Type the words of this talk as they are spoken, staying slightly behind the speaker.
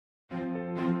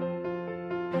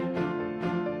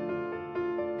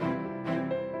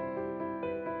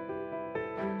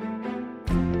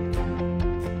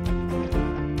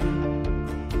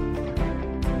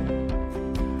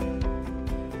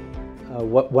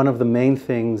One of the main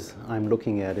things I'm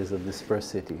looking at is a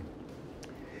dispersed city.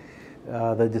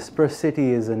 The dispersed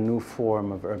city is a new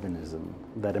form of urbanism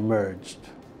that emerged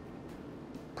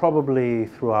probably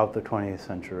throughout the 20th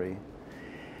century.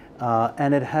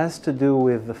 And it has to do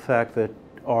with the fact that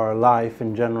our life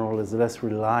in general is less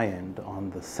reliant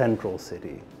on the central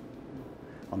city,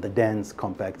 on the dense,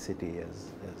 compact city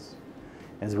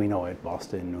as we know it,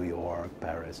 Boston, New York,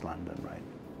 Paris, London, right?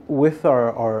 With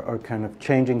our kind of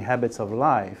changing habits of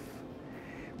life,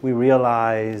 we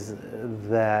realize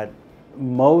that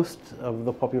most of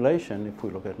the population, if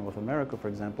we look at North America, for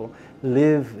example,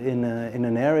 live in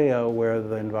an area where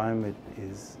the environment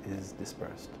is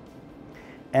dispersed.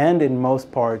 And in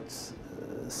most parts,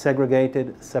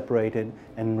 segregated, separated,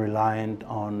 and reliant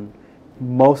on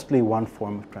mostly one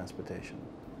form of transportation.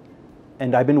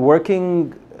 And I've been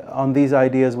working on these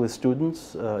ideas with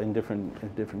students in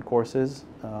different courses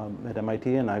at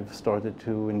MIT, and I've started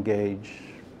to engage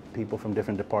people from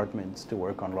different departments to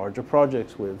work on larger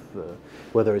projects with,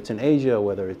 whether it's in Asia,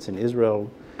 whether it's in Israel.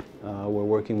 We're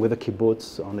working with a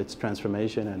kibbutz on its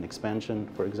transformation and expansion,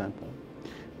 for example.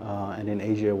 And in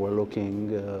Asia, we're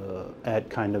looking at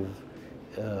kind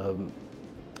of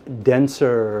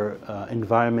denser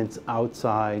environments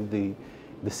outside the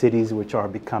cities, which are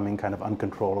becoming kind of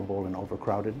uncontrollable and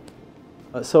overcrowded.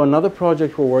 So another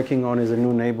project we're working on is a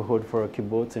new neighborhood for a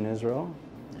kibbutz in Israel,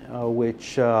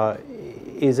 which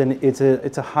it's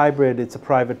a hybrid, it's a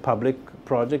private-public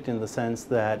project in the sense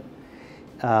that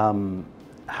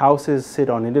houses sit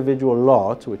on individual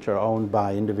lots, which are owned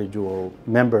by individual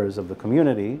members of the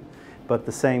community, but at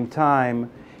the same time,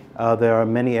 there are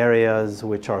many areas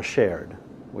which are shared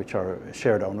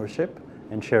ownership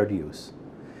and shared use.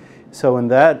 So in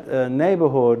that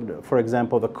neighborhood, for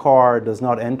example, the car does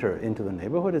not enter into the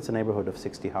neighborhood. It's a neighborhood of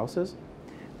 60 houses.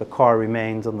 The car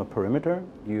remains on the perimeter.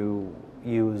 You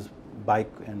use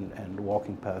bike and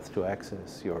walking paths to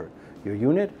access your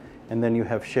unit. And then you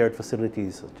have shared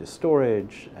facilities such as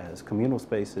storage, as communal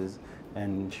spaces,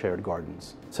 and shared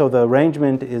gardens. So the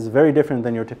arrangement is very different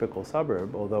than your typical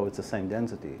suburb, although it's the same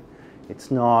density.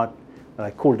 It's not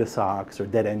like cul-de-sacs or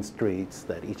dead-end streets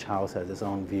that each house has its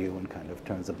own view and kind of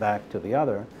turns the back to the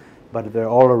other, but they're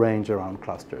all arranged around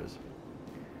clusters.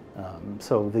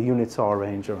 So the units are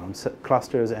arranged around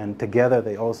clusters, and together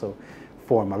they also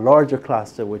form a larger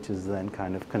cluster, which is then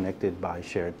kind of connected by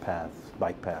shared paths,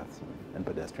 bike paths and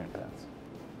pedestrian paths.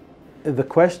 The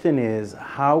question is,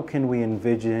 how can we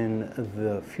envision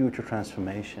the future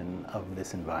transformation of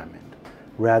this environment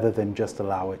rather than just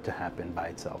allow it to happen by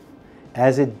itself,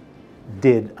 as it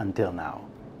did until now?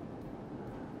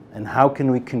 And how can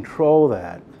we control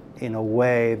that in a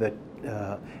way that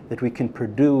that we can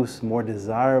produce more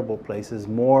desirable places,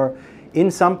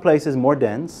 in some places more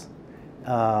dense,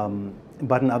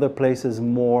 but in other places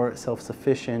more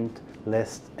self-sufficient,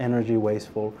 less energy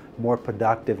wasteful, more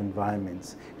productive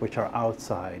environments which are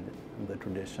outside the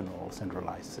traditional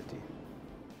centralized city.